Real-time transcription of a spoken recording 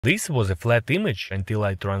This was a flat image until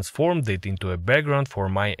I transformed it into a background for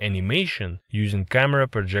my animation using camera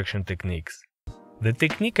projection techniques. The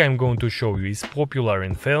technique I'm going to show you is popular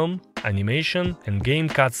in film, animation and game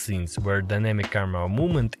cutscenes where dynamic camera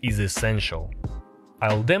movement is essential.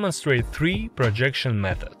 I'll demonstrate 3 projection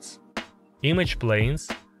methods: image planes,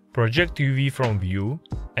 project UV from view,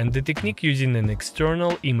 and the technique using an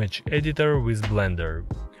external image editor with Blender.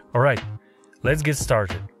 Alright, let's get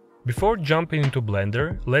started. Before jumping into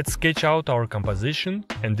Blender, let's sketch out our composition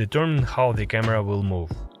and determine how the camera will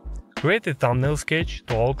move. Create a thumbnail sketch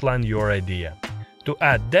to outline your idea. To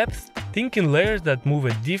add depth, think in layers that move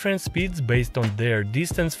at different speeds based on their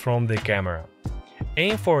distance from the camera.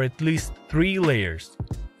 Aim for at least 3 layers: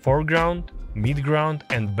 foreground, midground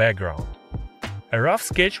and background. A rough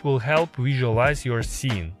sketch will help visualize your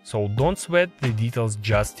scene, so don't sweat the details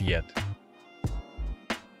just yet.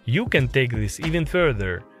 You can take this even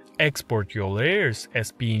further. Export your layers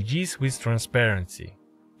as PNGs with transparency.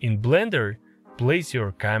 In Blender, place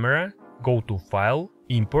your camera, go to File,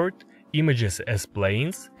 Import, Images as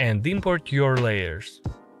Planes and import your layers.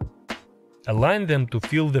 Align them to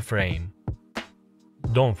fill the frame.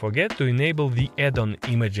 Don't forget to enable the add-on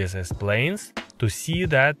Images as Planes to see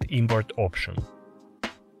that import option.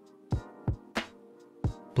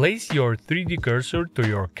 Place your 3D cursor to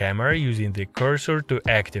your camera using the Cursor to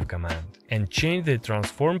Active command and change the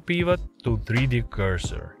Transform pivot to 3D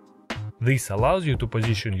cursor. This allows you to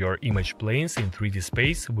position your image planes in 3D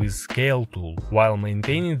space with Scale tool while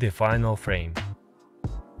maintaining the final frame.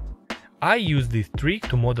 I use this trick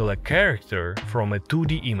to model a character from a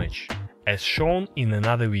 2D image, as shown in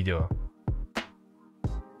another video.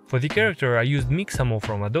 For the character I used Mixamo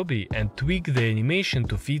from Adobe and tweaked the animation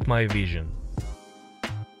to fit my vision.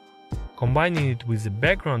 Combining it with the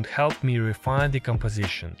background helped me refine the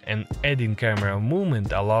composition, and adding camera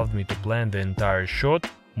movement allowed me to plan the entire shot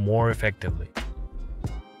more effectively.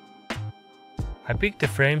 I picked a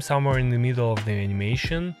frame somewhere in the middle of the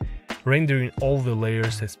animation, rendering all the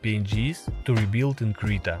layers as PNGs to rebuild in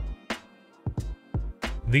Krita.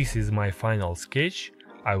 This is my final sketch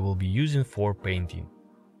I will be using for painting.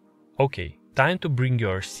 Okay, time to bring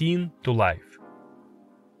your scene to life.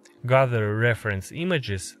 Gather reference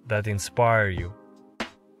images that inspire you.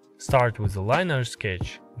 Start with a liner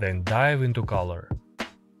sketch, then dive into color.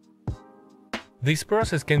 This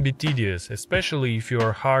process can be tedious, especially if you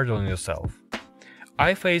are hard on yourself.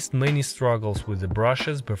 I faced many struggles with the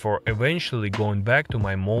brushes before eventually going back to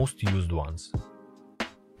my most used ones.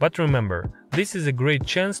 But remember, this is a great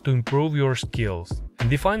chance to improve your skills,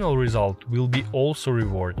 and the final result will be also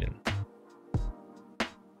rewarding.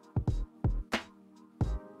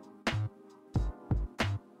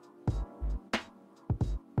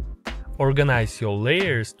 Organize your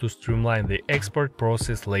layers to streamline the export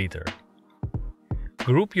process later.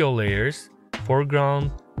 Group your layers,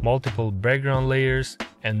 foreground, multiple background layers,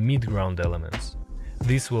 and midground elements.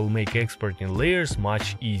 This will make exporting layers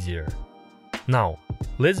much easier. Now,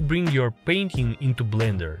 let's bring your painting into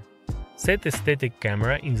Blender. Set a static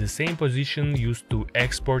camera in the same position used to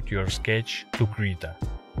export your sketch to Krita.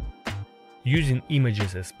 Using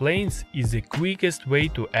images as planes is the quickest way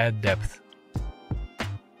to add depth.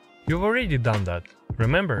 You've already done that,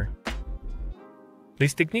 remember?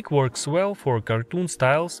 This technique works well for cartoon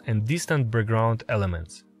styles and distant background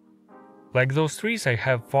elements, like those trees I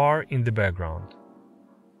have far in the background.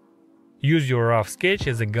 Use your rough sketch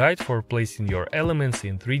as a guide for placing your elements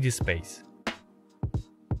in 3D space.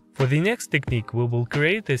 For the next technique, we will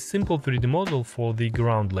create a simple 3D model for the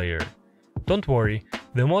ground layer. Don't worry,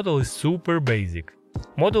 the model is super basic.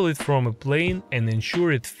 Model it from a plane and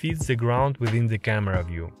ensure it fits the ground within the camera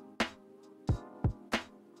view.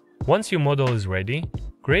 Once your model is ready,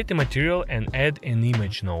 create a material and add an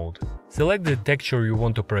image node. Select the texture you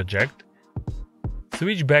want to project,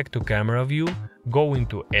 switch back to camera view, go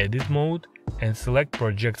into edit mode and select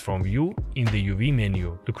project from view in the UV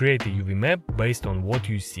menu to create a UV map based on what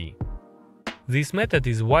you see. This method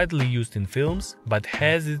is widely used in films, but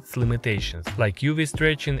has its limitations like UV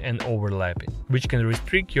stretching and overlapping, which can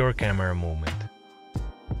restrict your camera movement.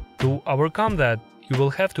 To overcome that, you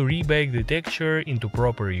will have to rebake the texture into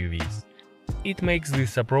proper UVs. It makes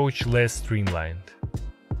this approach less streamlined.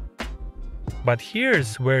 But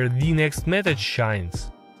here's where the next method shines.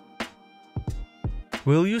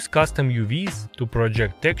 We'll use custom UVs to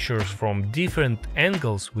project textures from different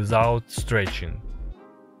angles without stretching.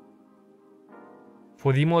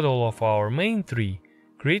 For the model of our main tree,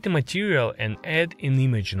 create a material and add an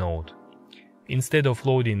image node. Instead of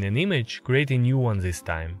loading an image, create a new one this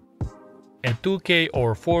time. A 2K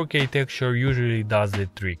or 4K texture usually does the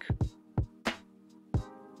trick.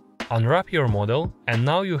 Unwrap your model and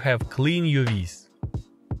now you have clean UVs.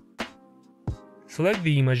 Select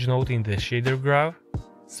the image node in the shader graph,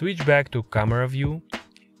 switch back to camera view,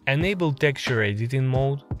 enable texture editing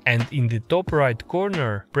mode, and in the top right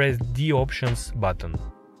corner press the Options button.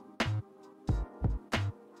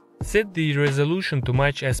 Set the resolution to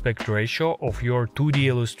match aspect ratio of your 2D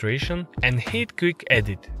illustration and hit Quick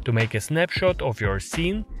Edit to make a snapshot of your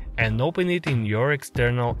scene and open it in your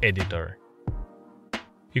external editor.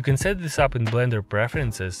 You can set this up in Blender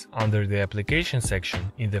Preferences under the Application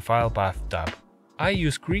section in the File Path tab. I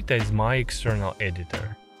use Krita as my external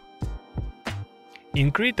editor. In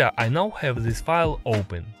Krita I now have this file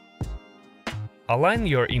open. Align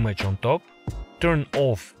your image on top, turn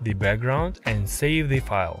off the background and save the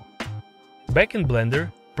file. Back in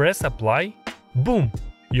Blender, press Apply, boom!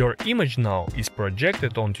 Your image now is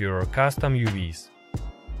projected onto your custom UVs.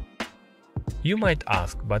 You might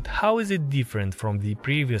ask, but how is it different from the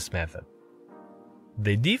previous method?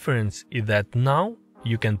 The difference is that now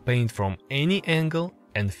you can paint from any angle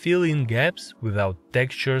and fill in gaps without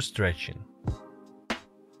texture stretching.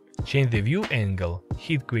 Change the view angle,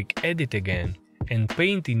 hit Quick Edit again, and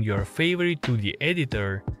paint in your favorite 2D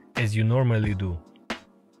editor as you normally do.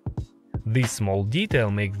 This small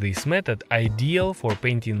detail makes this method ideal for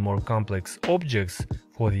painting more complex objects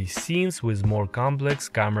for the scenes with more complex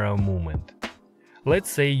camera movement.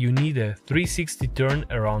 Let's say you need a 360 turn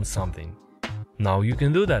around something. Now you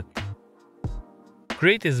can do that.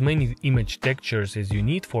 Create as many image textures as you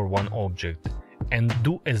need for one object, and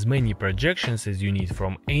do as many projections as you need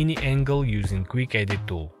from any angle using Quick Edit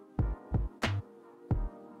tool.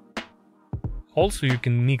 Also, you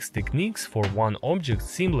can mix techniques for one object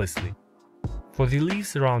seamlessly. For the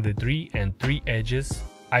leaves around the tree and tree edges,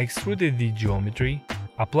 I extruded the geometry,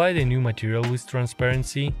 applied a new material with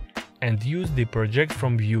transparency, and used the Project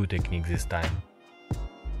from View technique this time.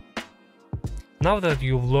 Now that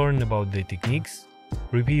you've learned about the techniques,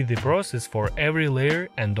 repeat the process for every layer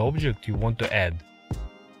and object you want to add.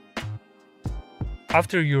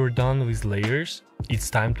 After you're done with layers, it's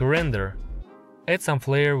time to render. Add some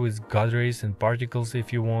flair with God rays and particles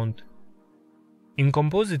if you want. In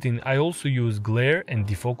compositing, I also use glare and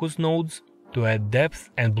defocus nodes to add depth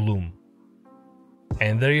and bloom.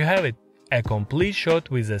 And there you have it, a complete shot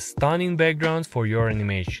with a stunning background for your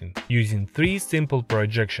animation, using 3 simple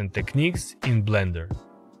projection techniques in Blender.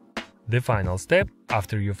 The final step,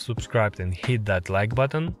 after you've subscribed and hit that like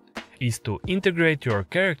button, is to integrate your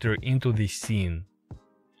character into the scene.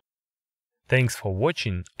 Thanks for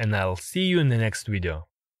watching, and I'll see you in the next video.